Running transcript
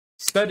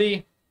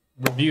study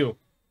review,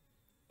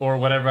 or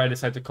whatever I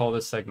decide to call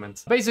this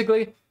segment.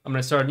 Basically, I'm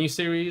going to start a new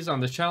series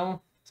on this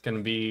channel. It's going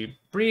to be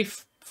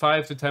brief,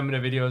 5 to 10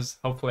 minute videos.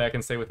 Hopefully I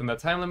can stay within that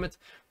time limit,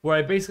 where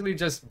I basically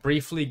just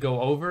briefly go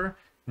over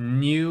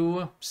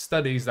new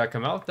studies that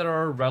come out that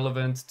are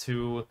relevant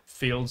to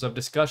fields of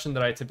discussion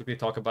that I typically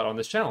talk about on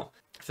this channel.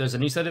 If there's a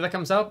new study that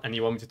comes out and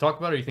you want me to talk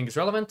about it or you think it's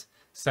relevant,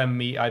 send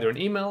me either an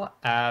email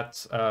at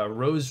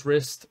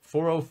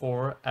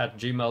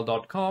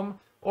rosewrist404@gmail.com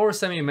or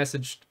send me a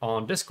message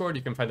on Discord.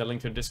 You can find the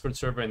link to the Discord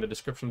server in the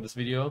description of this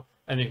video,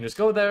 and you can just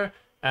go there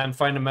and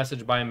find a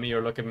message by me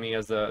or look at me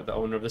as the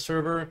owner of the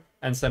server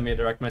and send me a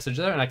direct message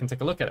there and I can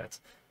take a look at it.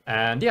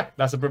 And yeah,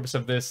 that's the purpose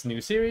of this new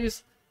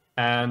series.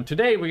 And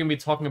today we're going to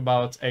be talking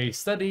about a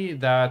study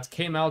that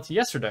came out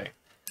yesterday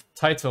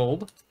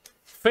titled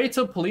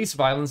Fatal Police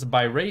Violence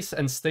by Race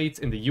and State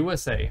in the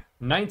USA,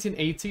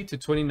 1980 to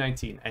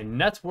 2019, a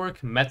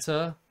network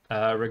meta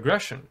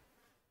regression.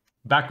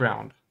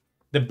 Background.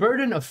 The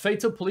burden of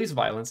fatal police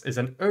violence is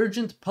an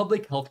urgent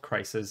public health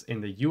crisis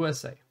in the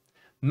USA.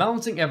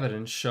 Mounting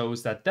evidence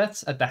shows that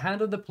deaths at the hand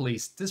of the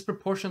police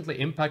disproportionately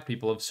impact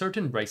people of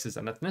certain races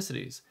and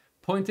ethnicities,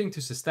 pointing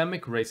to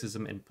systemic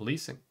racism in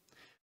policing.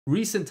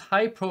 Recent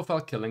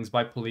high-profile killings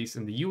by police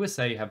in the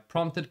USA have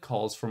prompted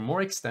calls for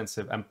more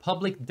extensive and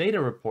public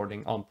data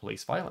reporting on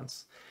police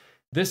violence.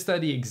 This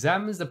study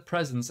examines the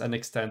presence and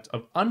extent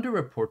of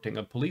underreporting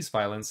of police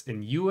violence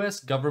in US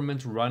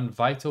government-run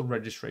vital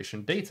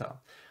registration data,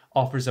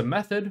 offers a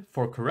method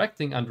for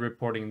correcting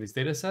underreporting in these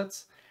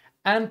datasets,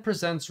 and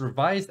presents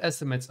revised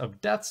estimates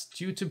of deaths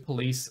due to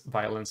police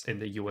violence in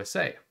the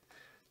USA.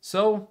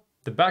 So,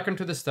 the background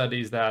to the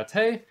study is that,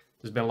 hey,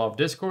 there's been a lot of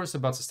discourse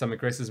about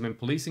systemic racism in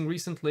policing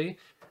recently,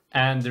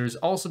 and there's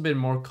also been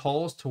more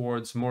calls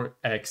towards more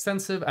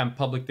extensive and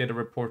public data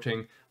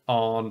reporting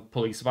on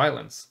police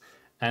violence.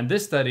 And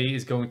this study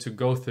is going to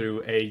go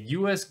through a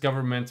US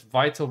government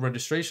vital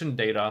registration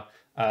data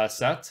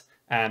set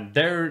and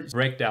their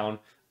breakdown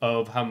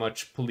of how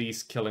much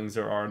police killings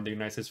there are in the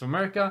United States of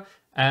America,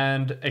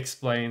 and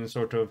explain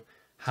sort of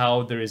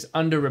how there is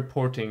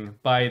underreporting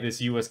by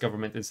this US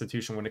government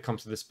institution when it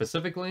comes to this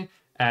specifically,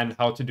 and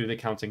how to do the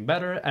counting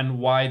better, and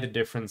why the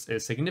difference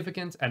is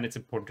significant, and it's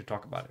important to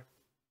talk about it.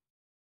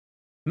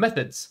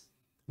 Methods.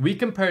 We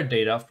compare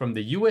data from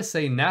the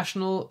USA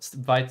National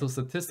Vital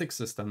Statistics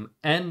System,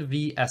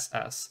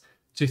 NVSS,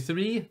 to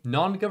 3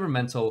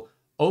 non-governmental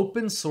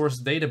open source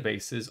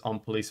databases on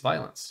police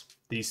violence.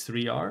 These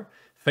 3 are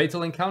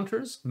Fatal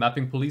Encounters,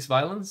 Mapping Police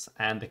Violence,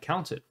 and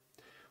Accounted.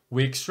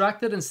 We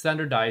extracted and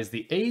standardized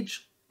the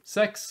age,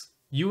 sex,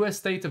 US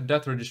state of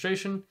death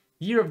registration,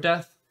 year of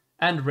death,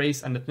 and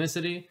race and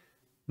ethnicity,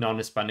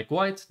 non-Hispanic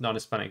white,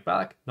 non-Hispanic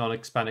black,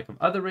 non-Hispanic of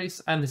other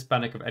race, and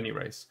Hispanic of any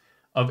race,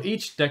 of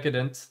each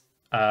decadent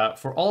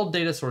for all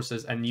data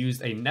sources, and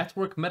used a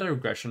network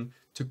meta-regression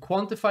to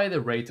quantify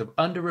the rate of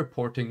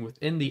underreporting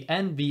within the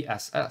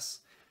NVSS.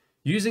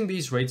 Using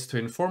these rates to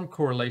inform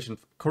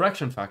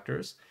correction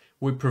factors,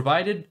 we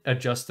provided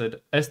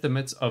adjusted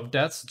estimates of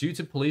deaths due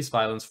to police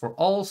violence for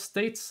all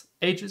states,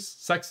 ages,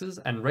 sexes,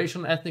 and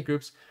racial and ethnic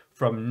groups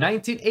from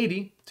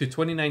 1980 to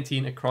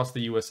 2019 across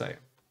the USA.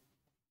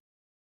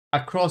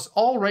 Across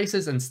all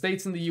races and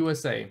states in the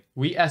USA,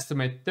 we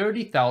estimate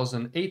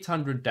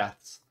 30,800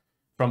 deaths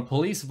from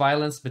police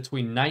violence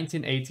between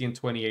 1980 and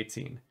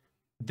 2018.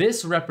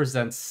 This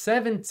represents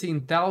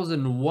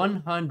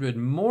 17,100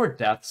 more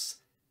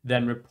deaths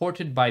than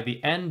reported by the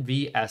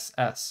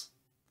NVSS.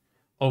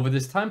 Over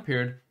this time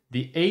period,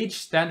 the age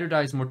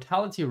standardized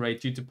mortality rate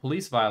due to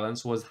police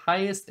violence was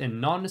highest in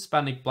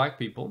non-Hispanic black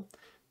people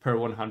per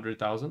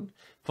 100,000,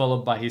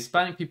 followed by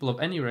Hispanic people of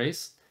any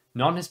race,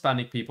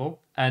 non-Hispanic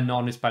people, and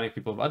non-Hispanic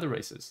people of other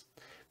races.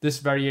 This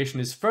variation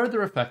is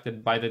further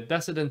affected by the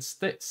decedent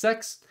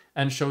sex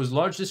and shows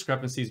large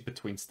discrepancies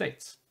between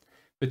states.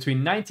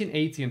 Between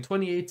 1980 and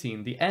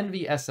 2018, the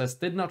NVSS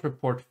did not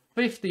report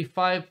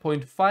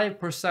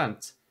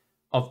 55.5%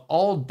 of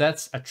all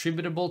deaths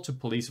attributable to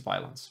police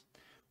violence.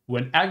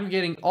 When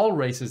aggregating all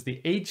races, the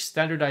age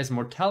standardized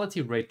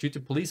mortality rate due to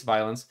police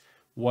violence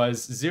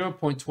was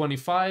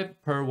 0.25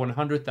 per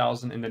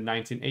 100,000 in the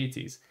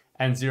 1980s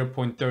and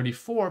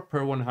 0.34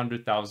 per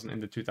 100,000 in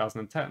the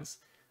 2010s,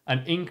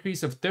 an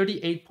increase of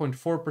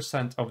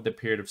 38.4% of the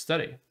period of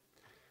study.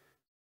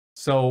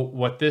 So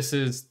what this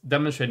is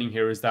demonstrating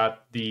here is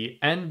that the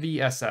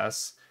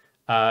NVSS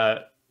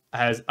has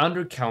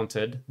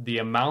undercounted the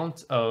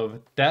amount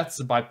of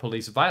deaths by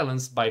police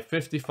violence by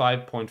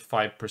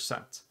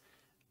 55.5%.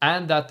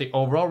 And that the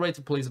overall rate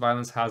of police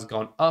violence has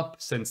gone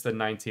up since the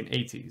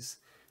 1980s.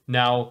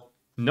 Now,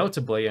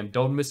 notably, and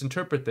don't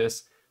misinterpret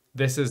this,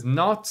 this is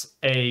not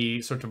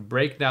a sort of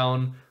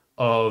breakdown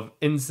of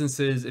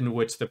instances in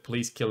which the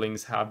police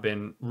killings have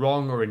been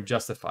wrong or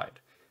unjustified.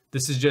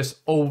 This is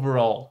just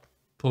overall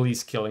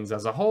police killings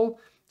as a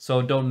whole,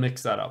 so don't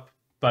mix that up.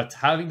 But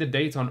having the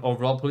data on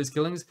overall police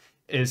killings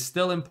is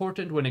still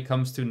important when it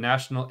comes to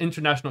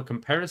international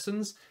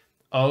comparisons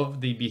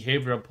of the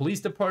behavior of police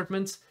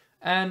departments,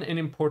 and in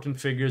important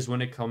figures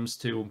when it comes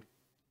to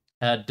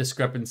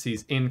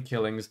discrepancies in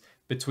killings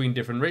between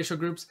different racial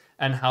groups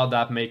and how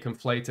that may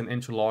conflate and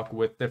interlock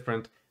with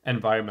different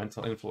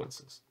environmental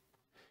influences.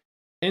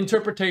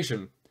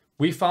 Interpretation.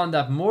 We found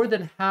that more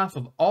than half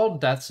of all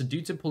deaths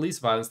due to police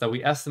violence that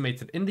we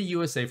estimated in the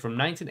USA from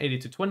 1980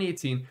 to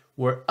 2018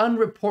 were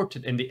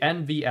unreported in the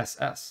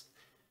NVSS.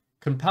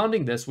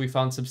 Compounding this, we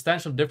found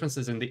substantial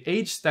differences in the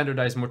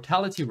age-standardized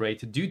mortality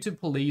rate due to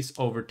police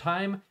over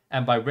time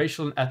and by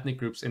racial and ethnic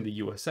groups in the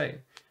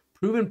USA.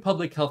 Proven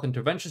public health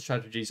intervention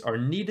strategies are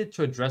needed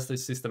to address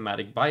these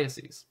systematic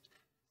biases.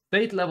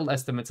 State-level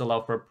estimates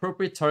allow for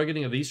appropriate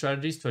targeting of these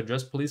strategies to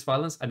address police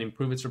violence and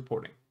improve its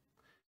reporting.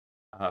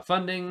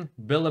 Funding,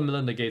 Bill and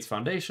Melinda Gates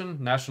Foundation,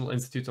 National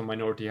Institute on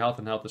Minority Health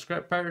and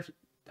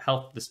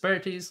Health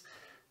Disparities,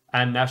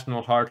 and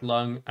National Heart,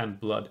 Lung, and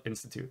Blood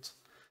Institute.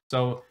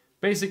 So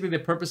basically the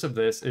purpose of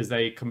this is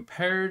they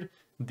compared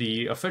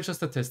the official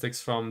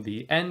statistics from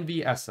the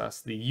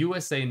NVSS, the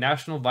USA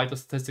National Vital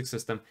Statistics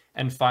System,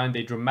 and find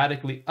they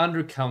dramatically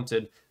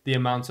undercounted the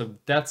amounts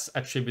of deaths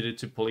attributed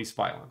to police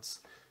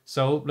violence.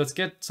 So let's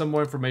get some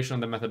more information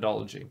on the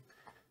methodology.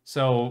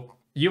 So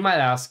you might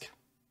ask,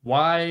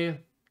 why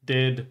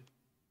did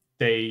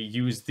they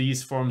use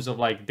these forms of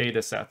like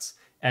data sets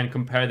and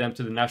compare them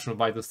to the National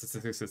Vital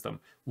Statistics System?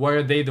 Why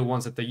are they the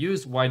ones that they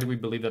use? Why do we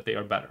believe that they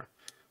are better?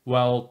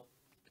 Well,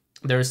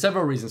 there are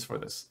several reasons for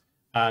this.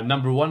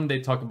 Number one, they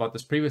talked about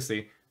this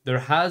previously. There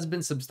has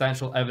been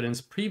substantial evidence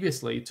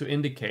previously to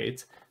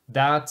indicate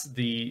that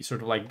the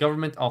sort of like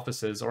government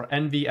offices or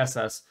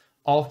NVSS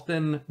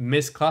often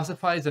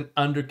misclassifies and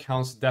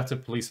undercounts deaths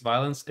of police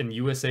violence in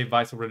USA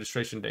vital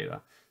registration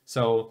data.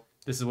 So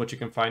this is what you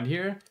can find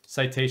here.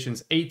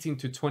 Citations 18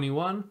 to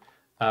 21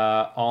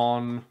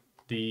 on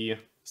the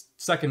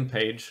second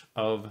page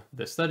of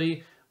the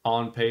study,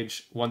 on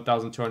page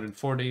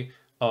 1240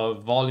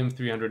 of volume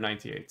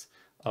 398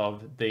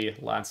 of the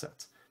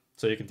Lancet.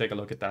 So you can take a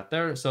look at that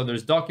there. So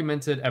there's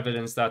documented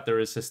evidence that there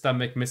is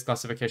systemic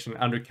misclassification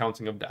and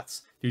undercounting of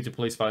deaths due to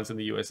police violence in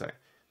the USA.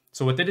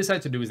 So what they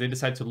decide to do is they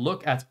decide to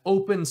look at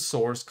open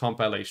source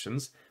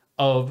compilations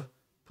of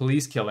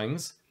police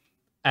killings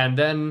and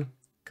then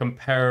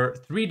compare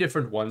 3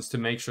 different ones to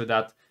make sure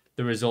that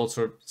the results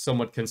are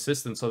somewhat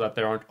consistent so that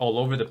they aren't all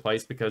over the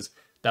place, because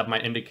that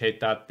might indicate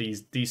that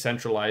these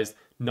decentralized,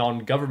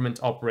 non-government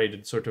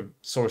operated sort of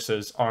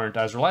sources aren't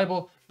as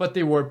reliable, but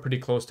they were pretty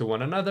close to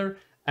one another.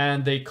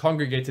 And they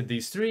congregated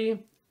these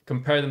 3,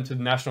 compared them to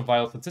the National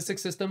Vital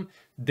Statistics System,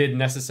 did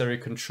necessary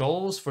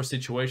controls for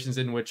situations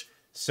in which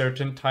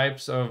certain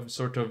types of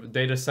sort of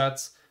data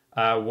sets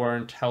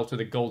weren't held to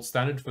the gold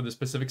standard for the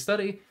specific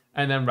study,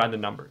 and then ran the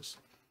numbers.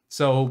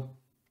 So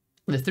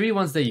the 3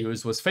 ones they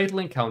used was fatal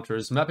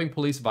encounters, mapping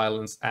police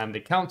violence, and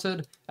they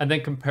counted, and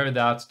then compared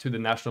that to the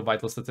National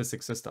Vital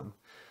Statistics System.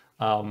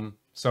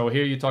 So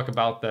here you talk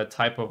about the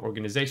type of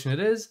organization it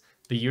is,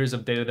 the years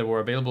of data that were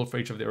available for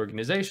each of the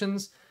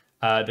organizations,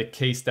 the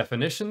case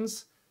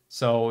definitions,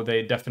 so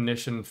the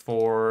definition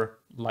for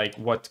like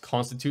what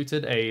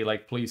constituted a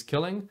like police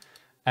killing,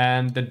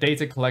 and the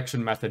data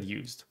collection method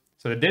used.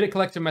 So the data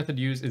collection method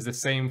used is the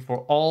same for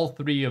all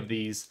 3 of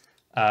these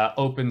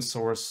open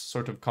source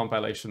sort of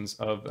compilations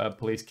of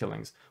police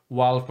killings.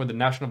 While for the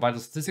National Vital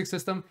Statistics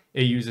System,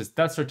 it uses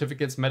death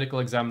certificates, medical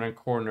examiner, and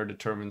coroner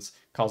determines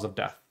cause of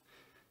death.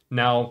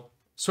 Now,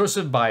 source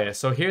of bias.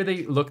 So here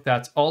they looked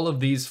at all of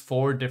these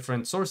 4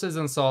 different sources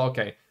and saw,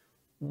 okay,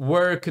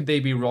 where could they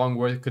be wrong?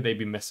 Where could they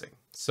be missing?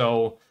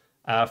 So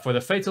for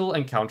the fatal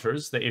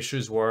encounters, the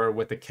issues were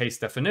with the case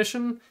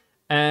definition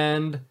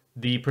and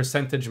the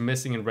percentage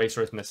missing in race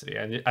or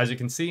ethnicity. And as you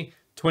can see,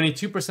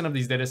 22% of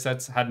these data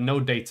sets had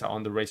no data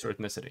on the race or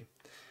ethnicity.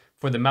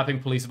 For the mapping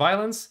police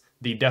violence,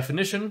 the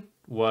definition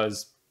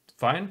was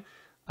fine.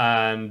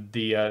 And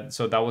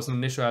so that wasn't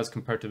an issue as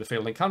compared to the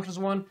fatal encounters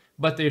one.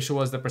 But the issue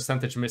was the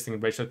percentage missing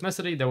in race or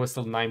ethnicity. There was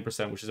still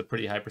 9%, which is a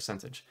pretty high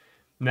percentage.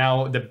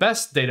 Now, the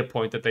best data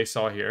point that they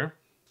saw here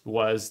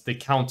was the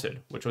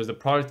counted, which was the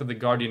product of the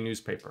Guardian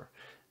newspaper.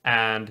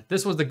 And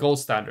this was the gold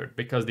standard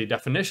because the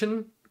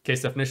definition,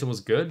 case definition, was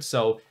good.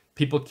 So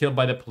people killed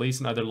by the police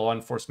and other law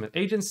enforcement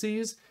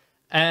agencies,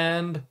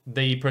 and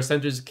the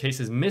percentage of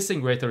cases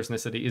missing race or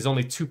ethnicity is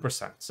only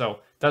 2%. So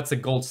that's the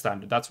gold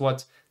standard. That's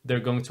what they're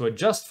going to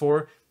adjust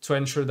for to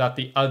ensure that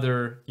the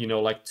other,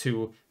 like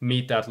 2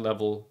 meet that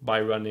level by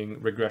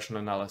running regression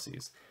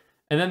analyses.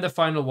 And then the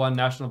final one,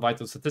 National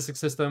Vital Statistics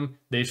System,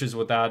 the issues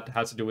with that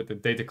has to do with the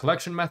data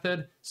collection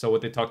method. So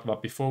what they talked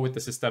about before with the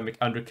systemic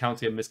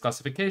undercounting and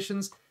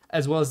misclassifications,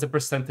 as well as the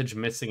percentage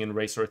missing in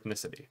race or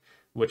ethnicity,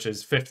 which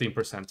is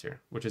 15% here,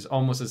 which is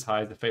almost as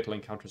high as the fatal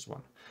encounters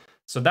one.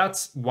 So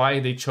that's why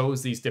they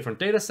chose these different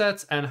data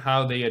sets and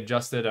how they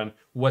adjusted and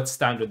what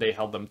standard they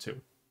held them to.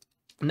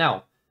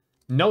 Now,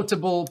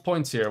 notable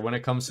points here when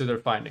it comes to their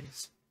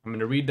findings. I'm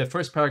going to read the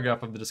first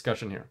paragraph of the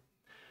discussion here.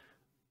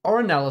 Our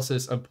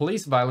analysis of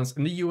police violence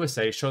in the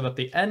USA showed that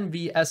the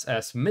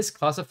NVSS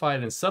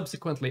misclassified and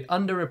subsequently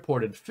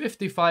underreported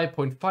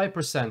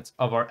 55.5%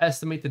 of our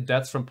estimated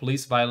deaths from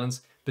police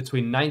violence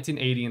between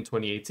 1980 and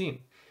 2018.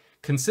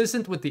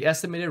 Consistent with the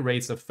estimated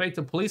rates of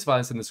fatal police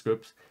violence in this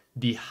group,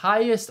 the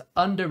highest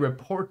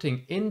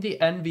underreporting in the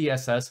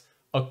NVSS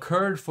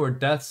occurred for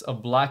deaths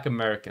of Black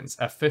Americans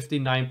at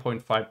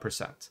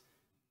 59.5%.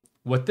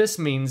 What this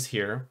means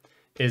here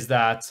is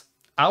that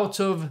out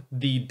of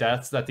the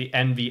deaths that the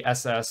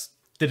NVSS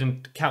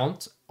didn't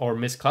count or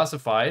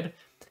misclassified,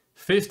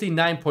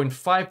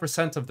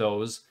 59.5% of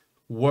those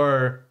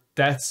were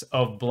deaths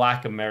of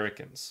Black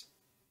Americans.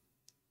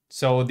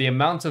 So the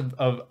amount of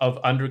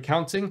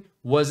undercounting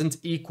wasn't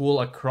equal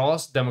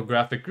across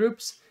demographic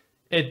groups.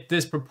 It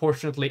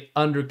disproportionately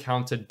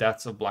undercounted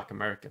deaths of Black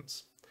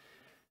Americans.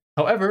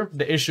 However,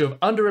 the issue of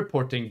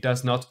underreporting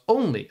does not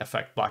only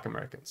affect Black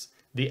Americans.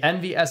 The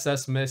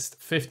NVSS missed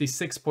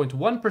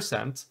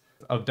 56.1%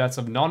 of deaths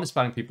of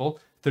non-Hispanic people,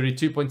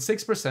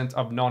 32.6%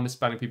 of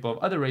non-Hispanic people of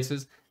other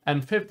races,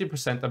 and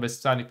 50% of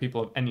Hispanic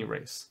people of any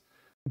race.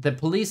 The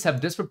police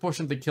have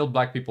disproportionately killed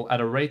Black people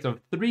at a rate of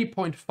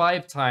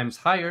 3.5 times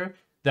higher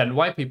than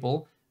white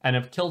people, and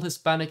have killed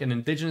Hispanic and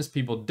Indigenous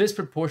people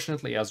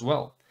disproportionately as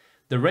well.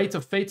 The rate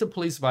of fatal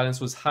police violence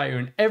was higher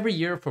in every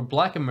year for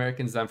Black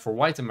Americans than for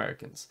white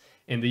Americans.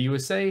 In the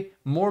USA,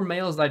 more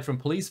males died from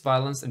police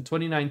violence in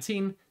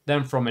 2019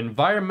 than from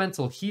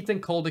environmental heat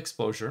and cold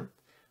exposure,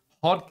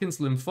 Hodgkin's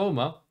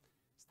lymphoma,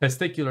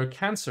 testicular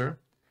cancer,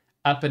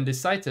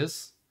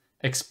 appendicitis,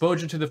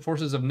 exposure to the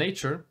forces of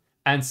nature,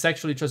 and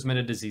sexually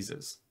transmitted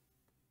diseases.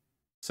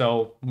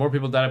 So more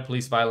people died of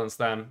police violence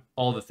than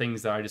all the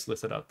things that I just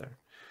listed out there.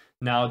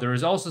 Now, there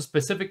is also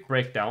specific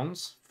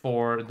breakdowns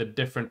for the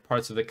different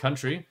parts of the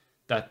country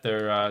that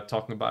they're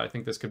talking about. I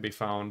think this could be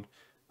found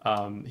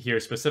here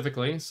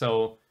specifically.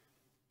 So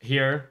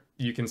here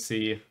you can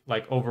see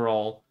like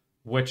overall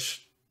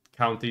which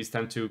counties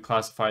tend to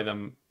classify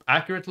them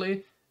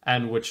accurately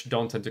and which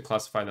don't tend to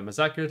classify them as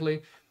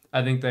accurately.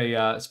 I think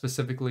they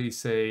specifically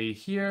say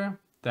here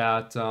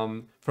that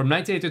from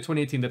 1980 to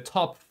 2018, the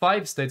top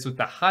 5 states with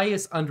the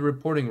highest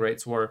underreporting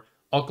rates were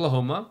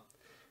Oklahoma,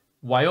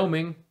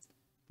 Wyoming,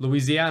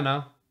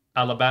 Louisiana,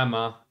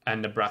 Alabama,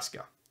 and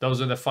Nebraska.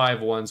 Those are the 5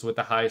 ones with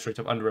the highest rate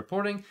of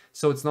underreporting,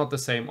 so it's not the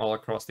same all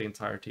across the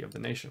entirety of the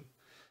nation.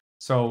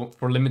 So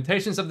for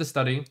limitations of the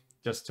study,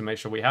 just to make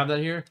sure we have that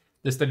here,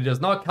 the study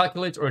does not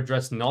calculate or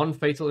address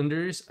non-fatal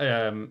injuries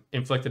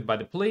inflicted by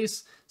the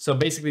police. So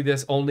basically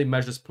this only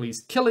measures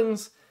police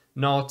killings,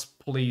 not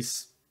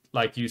police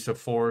like use of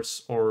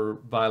force or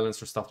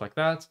violence or stuff like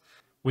that.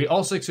 We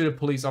also excluded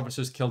police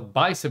officers killed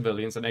by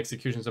civilians and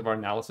executions of our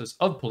analysis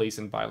of police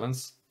and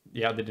violence.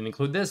 Yeah, they didn't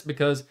include this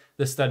because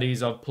the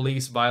studies of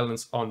police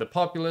violence on the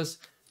populace,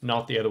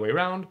 not the other way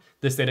around.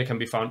 This data can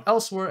be found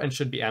elsewhere and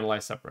should be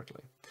analyzed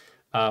separately.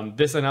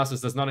 This analysis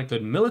does not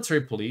include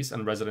military police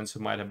and residents who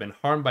might have been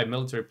harmed by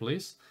military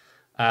police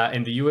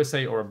in the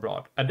USA or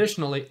abroad.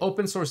 Additionally,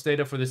 open source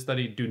data for this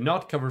study do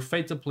not cover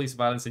fatal police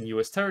violence in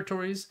US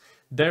territories.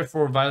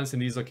 Therefore, violence in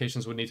these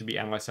locations would need to be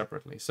analyzed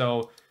separately.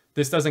 So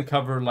this doesn't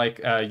cover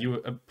like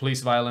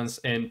police violence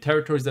in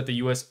territories that the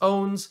US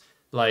owns,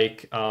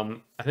 like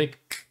I think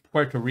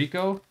Puerto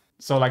Rico.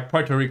 So like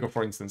Puerto Rico,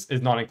 for instance,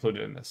 is not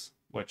included in this,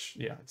 which,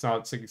 yeah, it's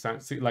not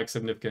like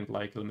significant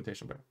like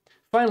limitation there.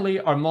 Finally,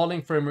 our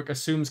modeling framework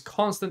assumes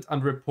constant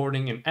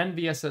underreporting in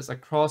NVSS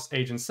across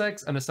age and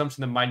sex, an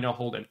assumption that might not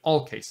hold in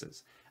all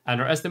cases. And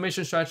our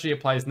estimation strategy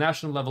applies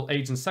national level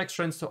age and sex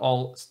trends to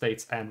all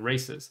states and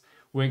races.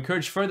 We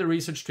encourage further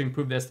research to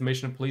improve the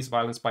estimation of police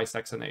violence by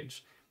sex and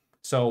age.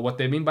 So what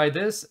they mean by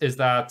this is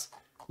that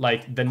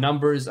like the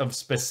numbers of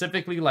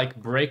specifically like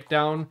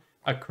breakdown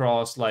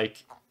across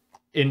like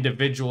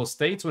individual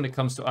states when it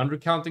comes to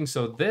undercounting.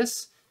 So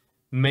this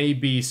may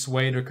be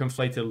swayed or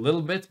conflated a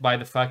little bit by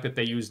the fact that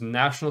they use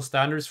national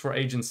standards for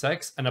age and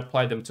sex and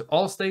apply them to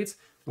all states,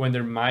 when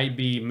there might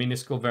be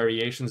minuscule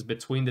variations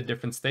between the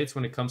different states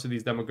when it comes to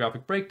these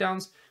demographic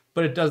breakdowns,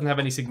 but it doesn't have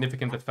any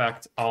significant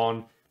effect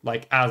on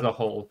like as a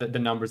whole, the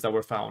numbers that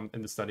were found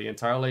in the study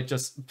entirely,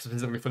 just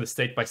specifically for the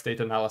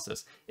state-by-state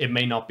analysis. It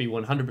may not be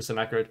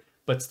 100% accurate,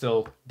 but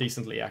still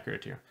decently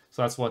accurate here.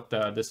 So that's what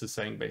this is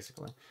saying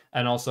basically.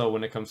 And also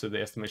when it comes to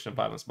the estimation of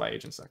violence by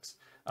age and sex,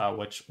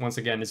 which once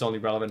again is only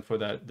relevant for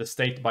the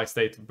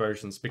state-by-state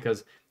versions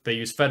because they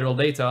use federal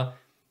data,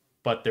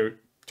 but they're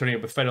turning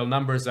up with federal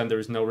numbers and there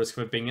is no risk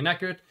of it being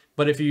inaccurate.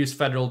 But if you use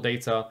federal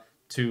data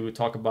to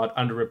talk about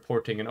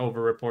underreporting and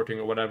overreporting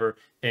or whatever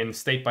in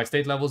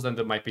state-by-state levels, then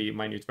there might be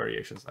minute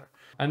variations there.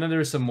 And then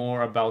there's some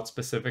more about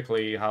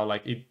specifically how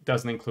like it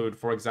doesn't include,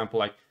 for example,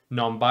 like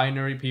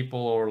non-binary people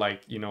or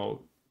like, you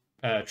know,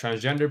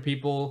 transgender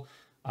people.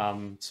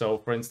 So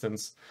for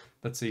instance,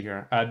 let's see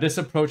here. This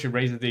approach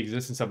erases the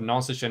existence of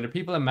non-cisgender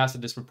people and masks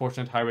the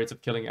disproportionate high rates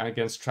of killing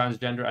against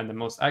transgender and the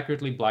most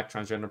accurately Black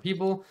transgender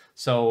people.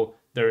 So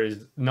there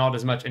is not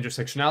as much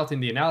intersectionality in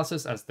the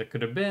analysis as there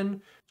could have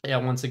been. Yeah,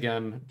 once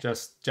again,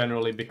 just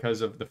generally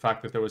because of the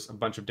fact that there was a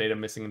bunch of data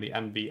missing in the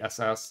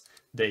NVSS,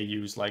 they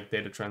use like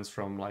data trends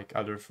from like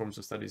other forms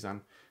of studies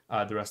and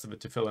the rest of it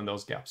to fill in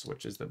those gaps,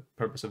 which is the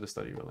purpose of the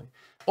study really.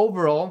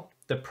 Overall,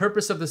 the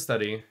purpose of the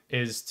study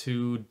is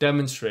to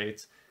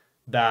demonstrate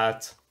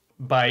that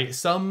by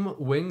some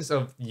wings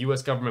of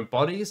US government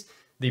bodies,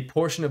 the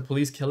portion of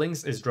police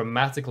killings is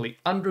dramatically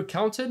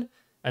undercounted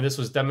And this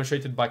was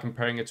demonstrated by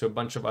comparing it to a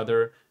bunch of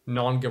other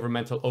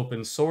non-governmental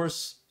open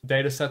source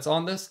data sets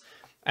on this.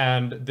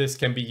 And this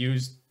can be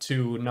used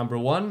to, number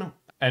one,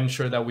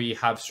 ensure that we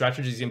have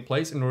strategies in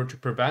place in order to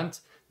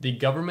prevent the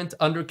government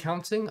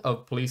undercounting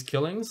of police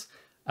killings.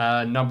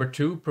 Number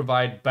two,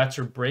 provide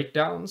better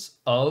breakdowns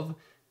of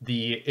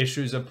the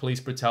issues of police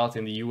brutality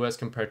in the US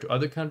compared to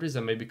other countries,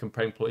 and maybe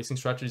comparing policing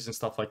strategies and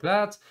stuff like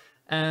that.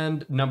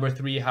 And number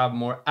three, have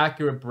more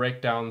accurate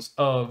breakdowns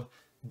of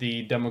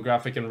the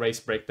demographic and race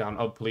breakdown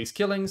of police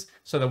killings,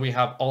 so that we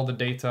have all the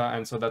data,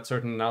 and so that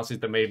certain analyses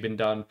that may have been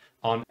done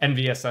on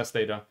NVSS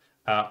data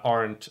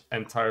aren't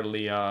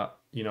entirely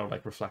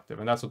like reflective.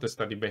 And that's what this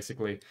study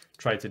basically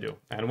tried to do.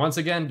 And once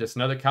again, just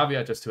another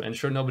caveat, just to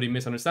ensure nobody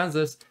misunderstands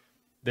this,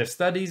 the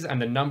studies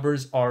and the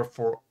numbers are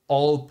for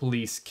all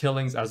police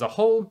killings as a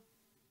whole,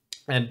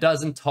 and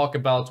doesn't talk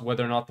about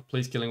whether or not the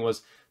police killing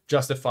was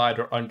justified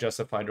or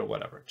unjustified or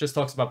whatever. It just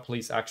talks about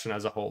police action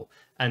as a whole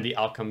and the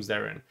outcomes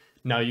therein.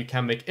 Now, you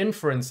can make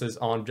inferences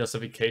on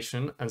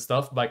justification and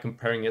stuff by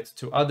comparing it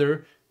to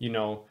other,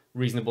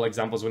 reasonable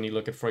examples when you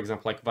look at, for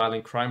example, like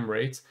violent crime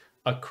rates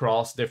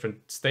across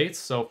different states.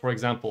 So, for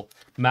example,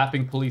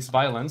 Mapping Police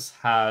Violence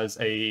has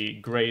a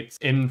great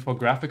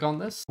infographic on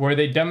this, where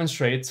they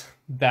demonstrate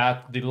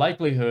that the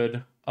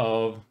likelihood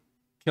of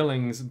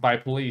killings by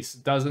police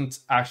doesn't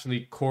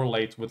actually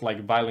correlate with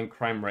like violent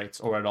crime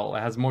rates or at all.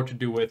 It has more to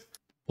do with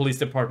police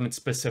department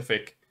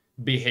specific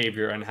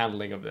behavior and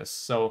handling of this.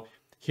 So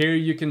here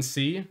you can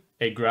see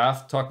a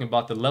graph talking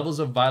about the levels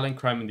of violent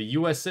crime in the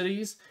US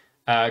cities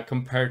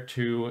compared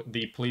to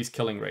the police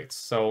killing rates.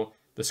 So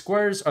the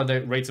squares are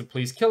the rates of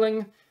police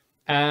killing,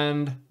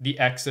 and the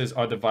X's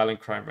are the violent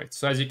crime rates.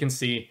 So as you can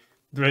see,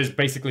 there is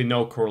basically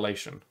no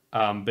correlation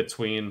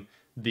between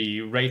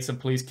the rates of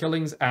police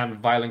killings and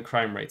violent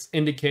crime rates,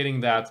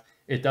 indicating that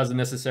it doesn't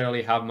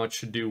necessarily have much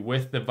to do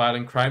with the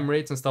violent crime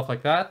rates and stuff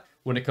like that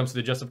when it comes to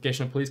the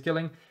justification of police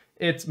killing.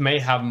 It may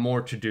have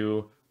more to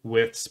do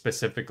with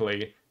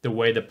specifically the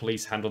way the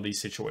police handle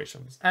these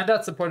situations. And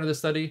that's the point of the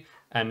study,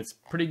 and it's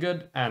pretty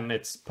good, and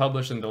it's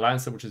published in the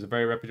Lancet, which is a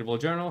very reputable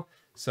journal.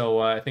 So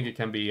I think it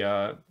can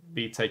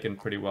be taken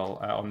pretty well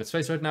on its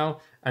face right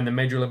now. And the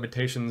major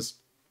limitations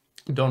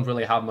don't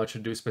really have much to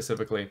do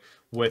specifically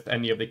with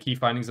any of the key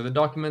findings of the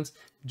documents.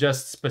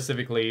 Just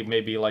specifically,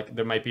 maybe like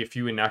there might be a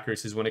few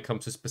inaccuracies when it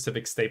comes to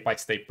specific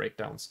state-by-state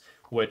breakdowns,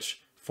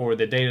 which for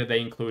the data they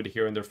include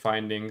here in their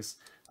findings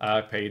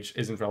page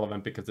isn't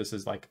relevant, because this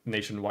is like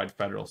nationwide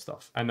federal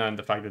stuff. And then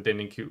the fact that they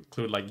didn't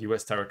include like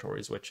US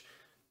territories, which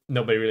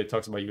nobody really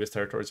talks about US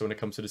territories when it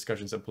comes to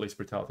discussions of police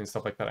brutality and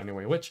stuff like that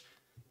anyway, which,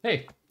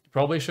 hey,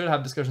 probably should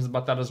have discussions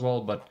about that as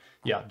well. But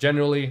yeah,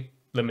 generally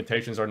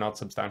limitations are not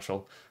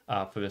substantial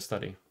for this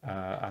study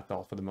at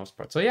all, for the most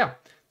part. So yeah,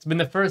 it's been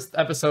the first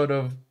episode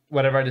of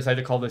whatever I decide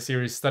to call the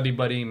series, Study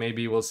Buddy.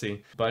 Maybe we'll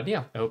see. But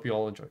yeah, I hope you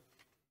all enjoy.